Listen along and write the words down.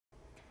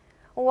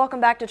Well,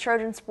 welcome back to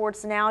Trojan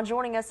Sports Now.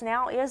 Joining us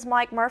now is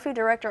Mike Murphy,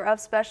 Director of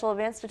Special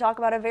Events, to talk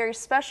about a very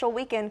special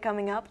weekend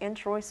coming up in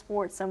Troy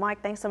sports. So,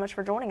 Mike, thanks so much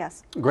for joining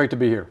us. Great to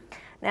be here.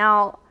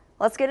 Now,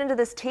 let's get into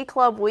this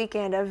T-Club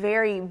weekend, a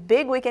very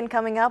big weekend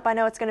coming up. I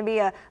know it's going to be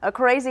a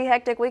crazy,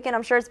 hectic weekend.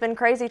 I'm sure it's been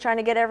crazy trying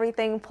to get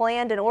everything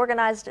planned and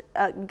organized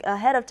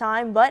ahead of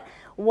time. But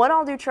what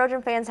all do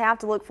Trojan fans have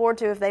to look forward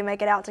to if they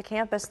make it out to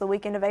campus the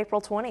weekend of April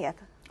 20th?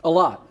 A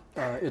lot.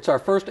 It's our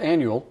first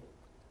annual,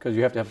 because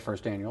you have to have a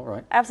first annual,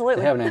 right?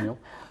 Absolutely. To have an annual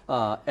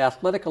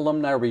athletic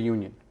alumni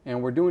reunion.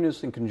 And we're doing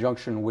this in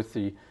conjunction with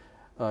the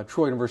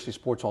Troy University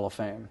Sports Hall of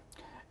Fame.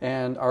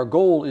 And our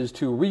goal is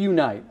to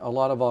reunite a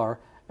lot of our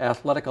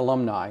athletic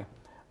alumni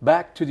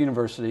back to the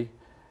university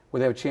where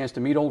they have a chance to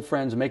meet old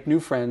friends, make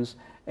new friends,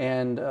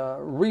 and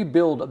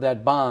rebuild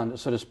that bond,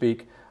 so to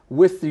speak,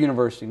 with the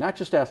university. Not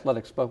just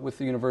athletics, but with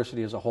the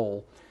university as a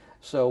whole.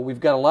 So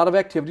we've got a lot of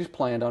activities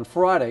planned. On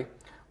Friday,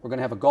 we're going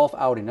to have a golf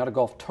outing, not a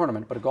golf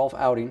tournament, but a golf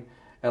outing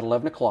at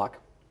 11 o'clock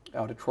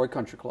out at Troy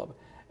Country Club.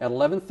 At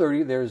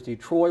 11:30, there's the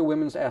Troy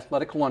Women's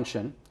Athletic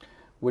Luncheon,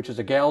 which is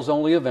a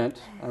gals-only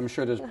event. I'm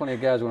sure there's plenty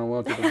of guys who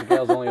want to, but it's a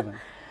gals-only event.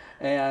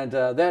 And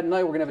that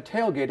night, we're going to have a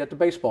tailgate at the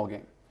baseball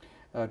game.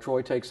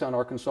 Troy takes on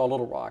Arkansas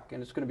Little Rock,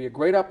 and it's going to be a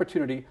great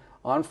opportunity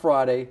on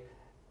Friday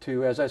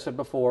to, as I said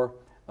before,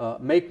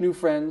 make new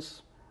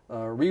friends,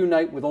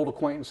 reunite with old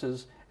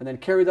acquaintances, and then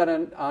carry that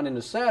on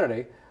into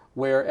Saturday,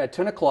 where at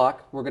 10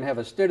 o'clock, we're going to have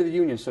a State of the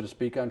Union, so to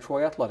speak, on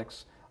Troy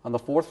Athletics on the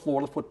 4th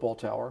floor of the football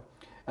tower,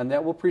 and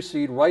that will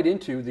proceed right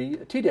into the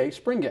T-Day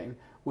spring game,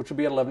 which will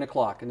be at 11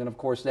 o'clock. And then, of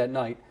course, that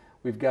night,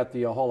 we've got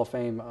the Hall of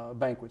Fame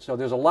banquet. So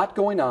there's a lot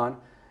going on,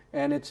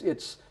 and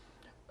it's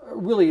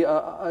really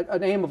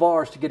an aim of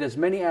ours to get as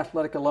many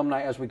athletic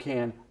alumni as we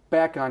can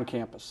back on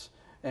campus,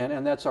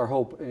 and that's our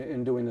hope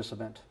in doing this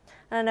event.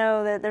 I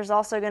know that there's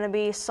also going to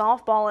be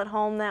softball at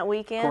home that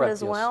weekend. Correct,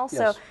 as yes, well. yes.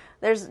 So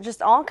there's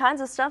just all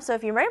kinds of stuff. So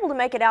if you're able to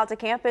make it out to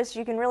campus,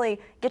 you can really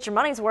get your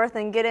money's worth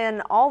and get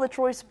in all the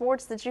Troy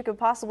sports that you could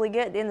possibly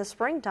get in the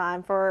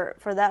springtime for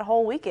that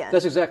whole weekend.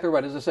 That's exactly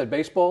right. As I said,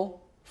 baseball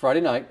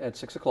Friday night at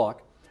 6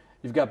 o'clock.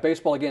 You've got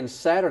baseball again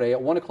Saturday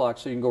at 1 o'clock,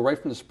 so you can go right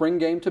from the spring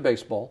game to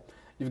baseball.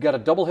 You've got a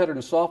doubleheader in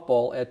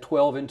softball at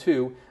 12 and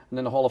 2, and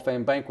then the Hall of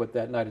Fame banquet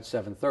that night at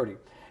 7:30.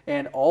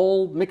 And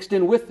all mixed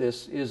in with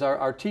this is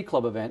our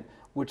T-Club event,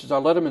 which is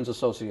our Letterman's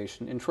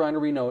Association, in trying to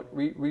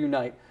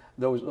reunite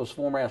those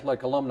former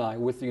athletic alumni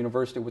with the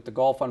university, with the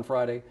golf on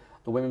Friday,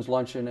 the women's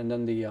luncheon, and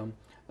then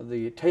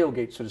the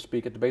tailgate, so to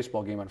speak, at the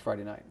baseball game on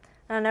Friday night.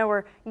 I know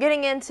we're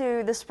getting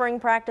into the spring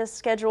practice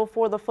schedule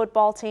for the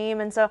football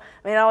team, and so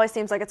it always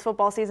seems like it's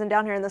football season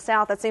down here in the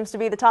South. That seems to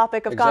be the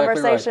topic of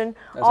conversation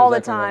all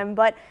the time.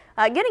 Right.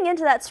 But getting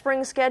into that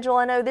spring schedule,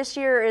 I know this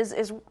year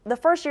is the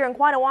first year in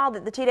quite a while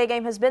that the T-Day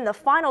game has been the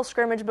final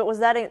scrimmage, but was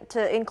that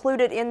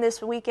included in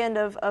this weekend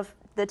of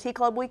the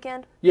T-Club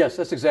weekend? Yes,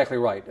 that's exactly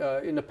right.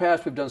 In the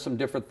past, we've done some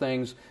different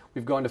things.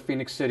 We've gone to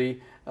Phoenix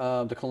City,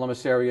 the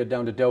Columbus area,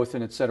 down to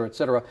Dothan, et cetera, et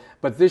cetera.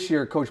 But this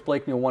year, Coach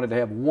Blakeney wanted to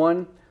have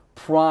one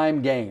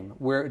prime game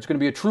where it's going to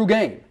be a true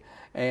game.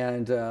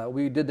 And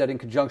we did that in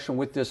conjunction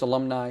with this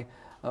alumni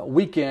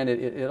weekend.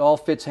 It all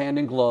fits hand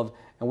in glove,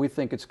 and we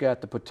think it's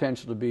got the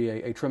potential to be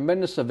a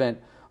tremendous event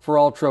for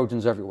all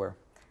Trojans everywhere.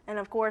 And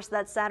of course,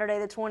 that Saturday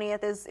the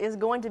 20th is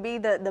going to be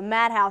the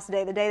Madhouse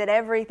Day, the day that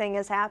everything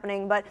is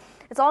happening. But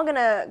it's all going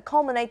to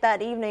culminate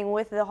that evening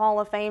with the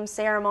Hall of Fame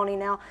ceremony.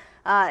 Now,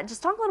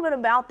 just talk a little bit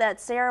about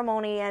that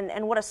ceremony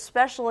and what a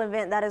special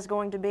event that is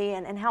going to be,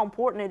 and how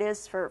important it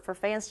is for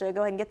fans to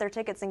go ahead and get their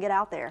tickets and get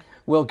out there.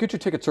 Well, get your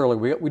tickets early.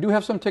 We do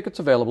have some tickets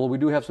available. We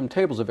do have some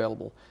tables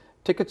available.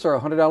 Tickets are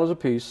 $100 a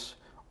piece,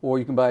 or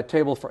you can buy a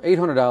table for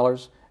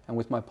 $800. And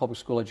with my public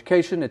school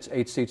education, it's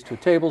 8 seats to a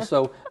table,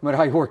 so no matter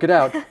how you work it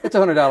out, it's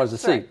 $100 a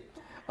seat.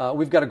 Right.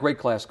 We've got a great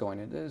class going.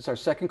 It's our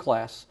second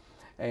class,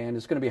 and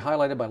it's going to be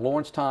highlighted by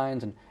Lawrence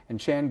Tynes and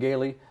Chan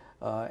Gailey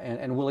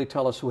and Willie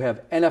Tullis, who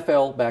have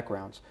NFL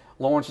backgrounds.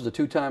 Lawrence is a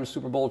two-time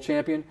Super Bowl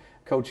champion.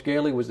 Coach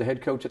Gailey was the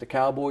head coach at the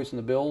Cowboys and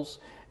the Bills.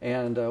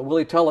 And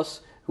Willie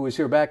Tullis, who was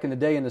here back in the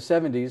day in the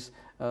 70s,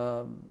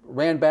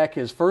 ran back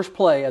his first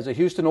play as a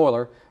Houston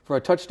Oiler for a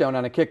touchdown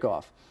on a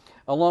kickoff.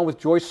 Along with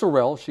Joyce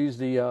Sorrell, she's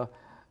the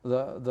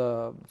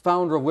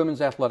founder of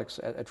women's athletics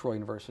at Troy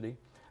University.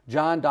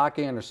 John Doc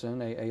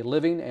Anderson, a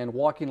living and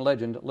walking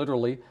legend,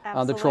 literally,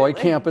 on the Troy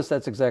campus.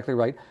 That's exactly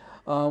right.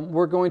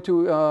 We're going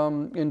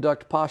to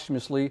induct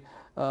posthumously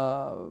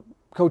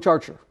Coach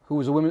Archer, who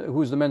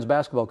was the men's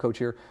basketball coach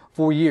here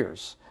for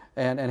years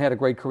and had a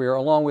great career,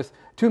 along with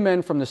two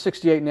men from the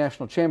 '68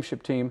 national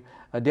championship team,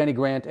 Danny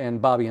Grant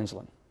and Bobby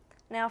Insland.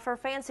 Now, for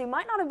fans who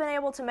might not have been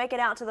able to make it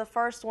out to the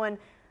first one,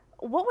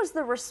 what was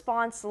the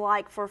response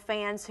like for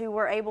fans who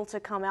were able to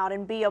come out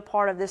and be a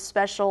part of this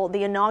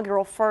the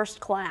inaugural first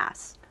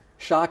class?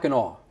 Shock and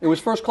awe. It was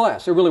first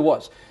class. It really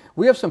was.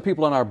 We have some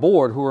people on our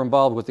board who are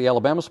involved with the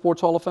Alabama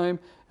Sports Hall of Fame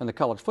and the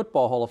College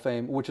Football Hall of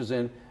Fame, which is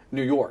in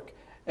New York.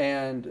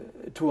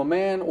 And to a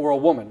man or a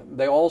woman,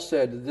 they all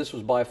said that this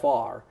was by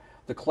far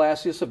the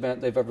classiest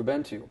event they've ever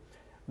been to.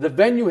 The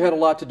venue had a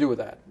lot to do with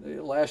that.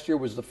 Last year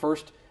was the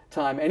first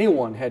time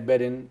anyone had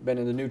been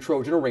in the new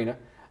Trojan Arena.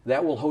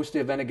 That will host the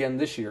event again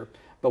this year.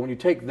 But when you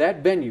take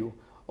that venue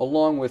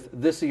along with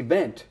this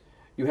event,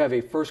 you have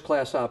a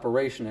first-class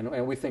operation,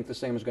 and we think the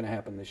same is going to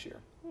happen this year.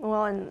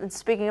 Well, and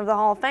speaking of the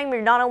Hall of Fame,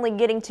 you're not only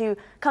getting to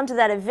come to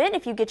that event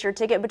if you get your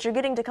ticket, but you're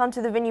getting to come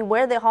to the venue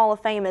where the Hall of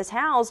Fame is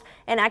housed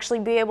and actually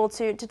be able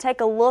to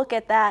take a look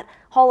at that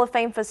Hall of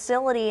Fame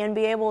facility and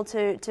be able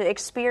to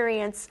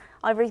experience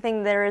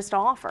everything there is to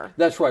offer.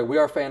 That's right. We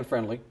are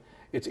fan-friendly.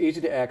 It's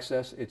easy to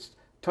access. It's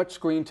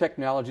touchscreen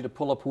technology to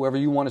pull up whoever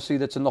you want to see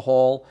that's in the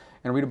hall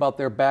and read about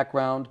their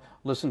background,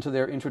 listen to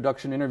their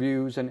introduction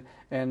interviews,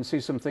 and see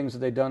some things that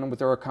they've done with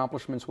their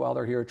accomplishments while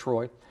they're here at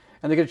Troy.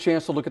 And they get a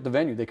chance to look at the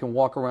venue. They can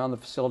walk around the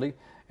facility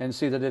and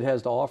see that it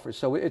has to offer.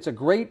 So it's a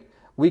great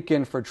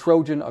weekend for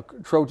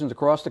Trojans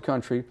across the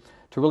country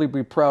to really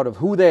be proud of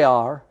who they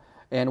are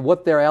and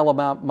what their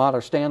alma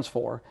mater stands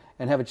for,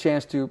 and have a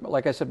chance to,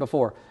 like I said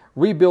before,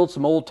 rebuild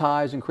some old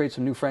ties and create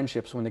some new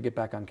friendships when they get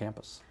back on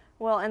campus.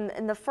 Well,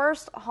 and the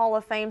first Hall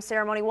of Fame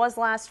ceremony was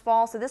last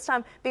fall, so this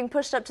time being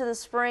pushed up to the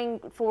spring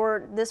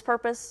for this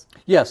purpose?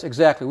 Yes,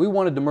 exactly. We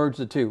wanted to merge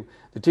the two.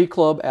 The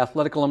T-Club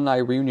Athletic Alumni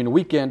Reunion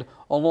Weekend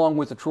along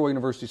with the Troy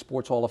University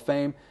Sports Hall of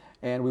Fame,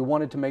 and we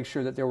wanted to make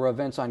sure that there were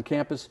events on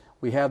campus.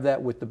 We have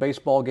that with the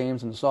baseball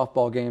games and the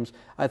softball games.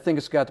 I think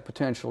it's got the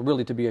potential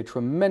really to be a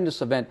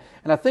tremendous event,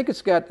 and I think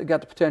it's got the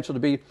potential to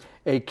be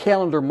a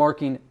calendar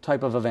marking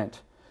type of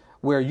event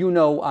where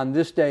on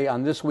this day,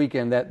 on this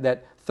weekend,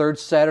 that third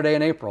Saturday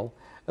in April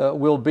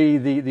will be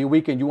the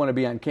weekend you want to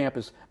be on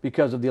campus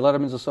because of the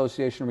Letterman's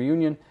Association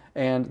reunion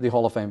and the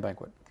Hall of Fame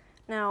banquet.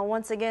 Now,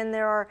 once again,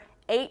 there are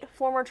 8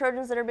 former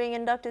Trojans that are being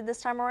inducted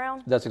this time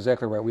around? That's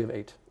exactly right. We have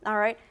 8. All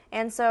right.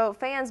 And so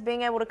fans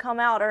being able to come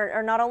out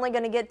are not only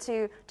going to get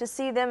to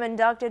see them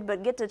inducted,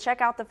 but get to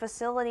check out the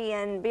facility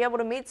and be able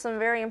to meet some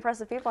very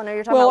impressive people. I know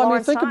you're talking about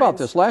Lawrence think Tynes. about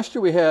this. Last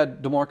year we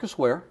had DeMarcus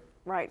Ware.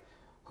 Right.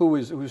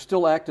 Who's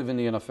still active in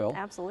the NFL.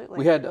 Absolutely.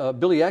 We had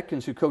Billy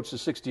Atkins, who coached the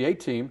 68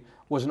 team,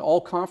 was an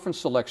all-conference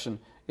selection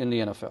in the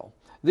NFL.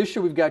 This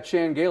year we've got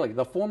Chan Gailey,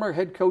 the former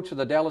head coach of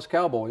the Dallas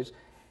Cowboys,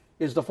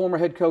 is the former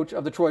head coach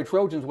of the Troy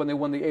Trojans when they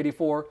won the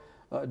 '84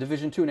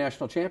 Division II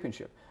National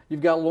Championship.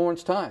 You've got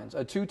Lawrence Tynes,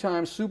 a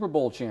 2-time Super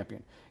Bowl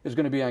champion, is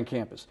going to be on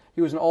campus.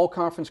 He was an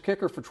all-conference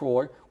kicker for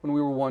Troy when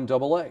we were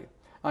 1AA.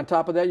 On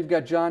top of that, you've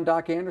got John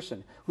Doc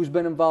Anderson, who's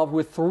been involved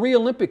with 3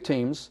 Olympic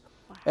teams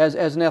as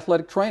an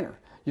athletic trainer.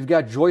 You've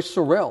got Joyce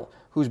Sorrell,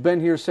 who's been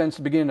here since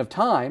the beginning of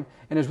time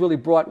and has really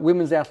brought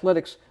women's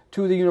athletics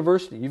to the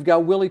university. You've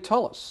got Willie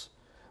Tullis,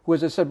 who,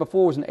 as I said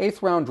before, was an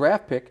 8th-round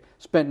draft pick,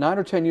 spent 9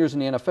 or 10 years in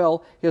the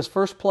NFL. His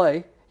first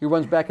play, he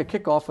runs back a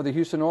kickoff for the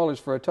Houston Oilers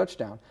for a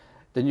touchdown.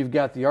 Then you've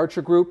got the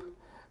Archer group,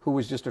 who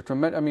was just a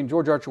tremendous,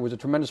 George Archer was a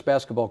tremendous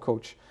basketball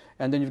coach.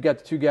 And then you've got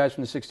the 2 guys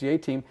from the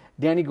 68 team,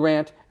 Danny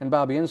Grant and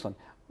Bobby Insland.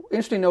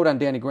 Interesting note on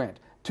Danny Grant.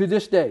 To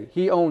this day,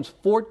 he owns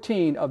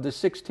 14 of the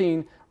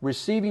 16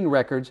 receiving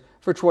records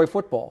for Troy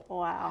football.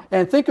 Wow.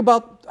 And think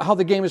about how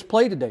the game is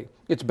played today.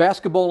 It's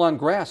basketball on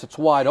grass. It's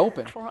wide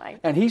open. Right.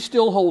 And he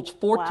still holds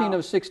 14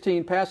 of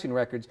 16 passing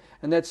records,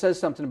 and that says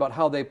something about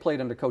how they played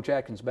under Coach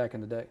Atkins back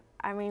in the day.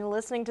 I mean,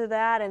 listening to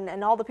that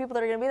and all the people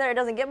that are going to be there, it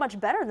doesn't get much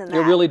better than that.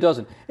 It really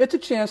doesn't. It's a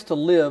chance to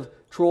live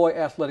Troy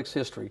athletics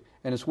history,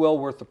 and it's well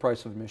worth the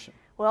price of admission.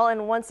 Well,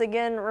 and once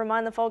again,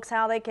 remind the folks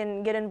how they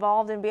can get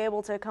involved and be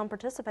able to come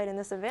participate in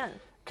this event.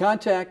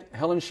 Contact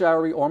Helen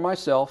Shirey or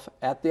myself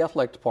at the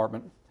athletic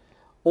department,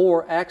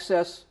 or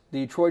access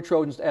the Troy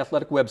Trojans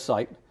athletic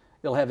website.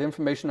 It'll have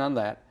information on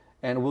that,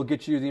 and we'll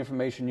get you the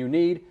information you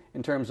need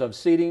in terms of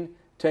seating,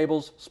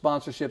 tables,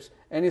 sponsorships,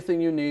 anything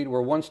you need.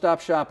 We're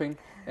one-stop shopping,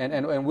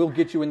 and we'll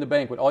get you in the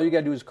banquet. All you got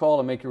to do is call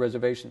and make your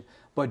reservation.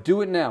 But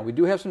do it now. We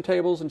do have some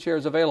tables and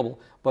chairs available,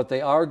 but they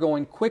are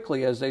going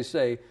quickly, as they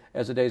say,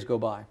 as the days go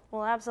by.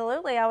 Well,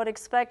 absolutely. I would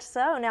expect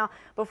so. Now,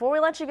 before we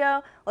let you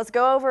go, let's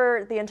go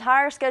over the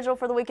entire schedule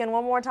for the weekend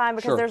one more time,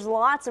 because there's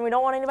lots, and we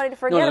don't want anybody to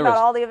forget about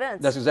all the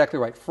events. That's exactly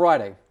right.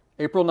 Friday,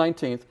 April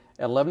 19th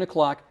at 11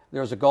 o'clock,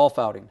 there's a golf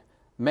outing.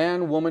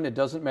 Man, woman, it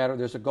doesn't matter.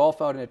 There's a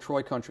golf outing at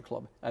Troy Country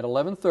Club. At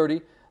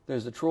 11:30,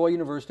 there's the Troy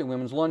University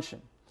Women's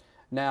Luncheon.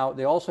 Now,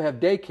 they also have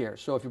daycare,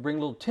 so if you bring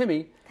little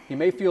Timmy, he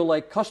may feel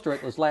like Custer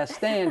at his last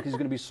stand because he's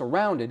going to be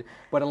surrounded,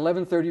 but at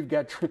 11:30, you've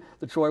got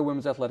the Troy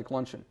Women's Athletic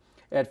Luncheon.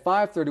 At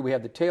 5:30, we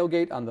have the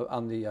tailgate on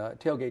the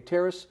tailgate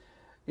terrace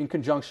in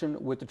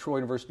conjunction with the Troy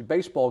University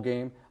baseball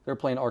game. They're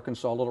playing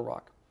Arkansas Little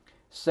Rock.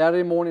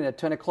 Saturday morning at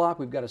 10 o'clock,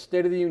 we've got a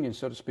State of the Union,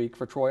 so to speak,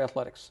 for Troy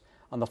Athletics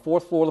on the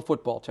 4th floor of the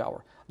football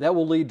tower. That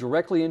will lead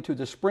directly into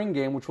the spring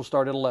game, which will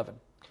start at 11.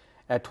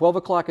 At 12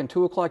 o'clock and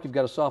 2 o'clock, you've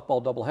got a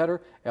softball doubleheader.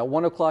 At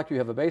 1 o'clock, you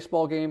have a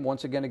baseball game,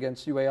 once again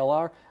against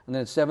UALR. And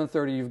then at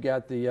 7:30, you've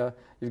got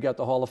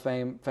the Hall of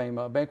Fame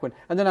banquet.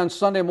 And then on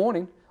Sunday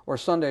morning, or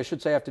Sunday, I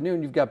should say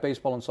afternoon, you've got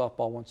baseball and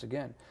softball once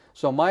again.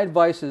 So my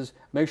advice is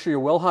make sure you're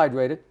well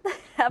hydrated,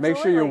 make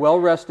sure you're well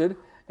rested,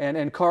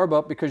 and carb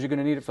up because you're going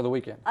to need it for the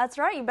weekend. That's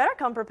right. You better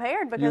come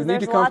prepared because you need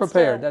to come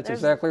prepared. That's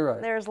exactly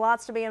right. There's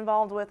lots to be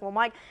involved with. Well,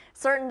 Mike,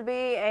 certain to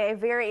be a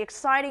very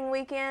exciting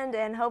weekend,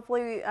 and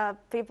hopefully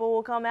people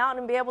will come out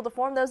and be able to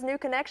form those new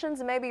connections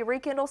and maybe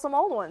rekindle some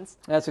old ones.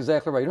 That's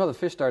exactly right. You know how the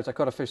fish starts. I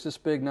caught a fish this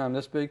big, now I'm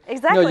this big.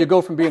 Exactly. You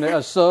go from being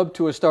a sub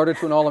to a starter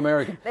to an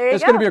All-American.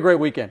 It's going to be a great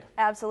weekend.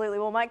 Absolutely.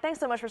 Well, Mike, thanks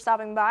so much for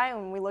stopping by,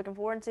 and we're looking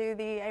forward to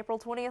the April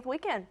 20th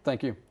weekend.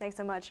 Thank you. Thanks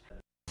so much.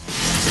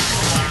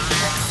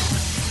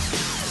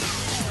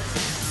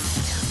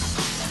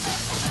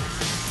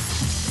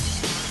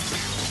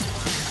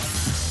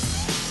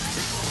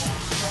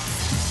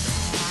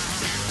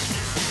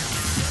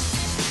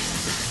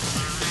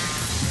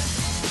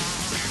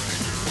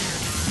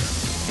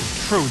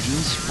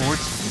 Trojan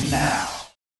Sports Now.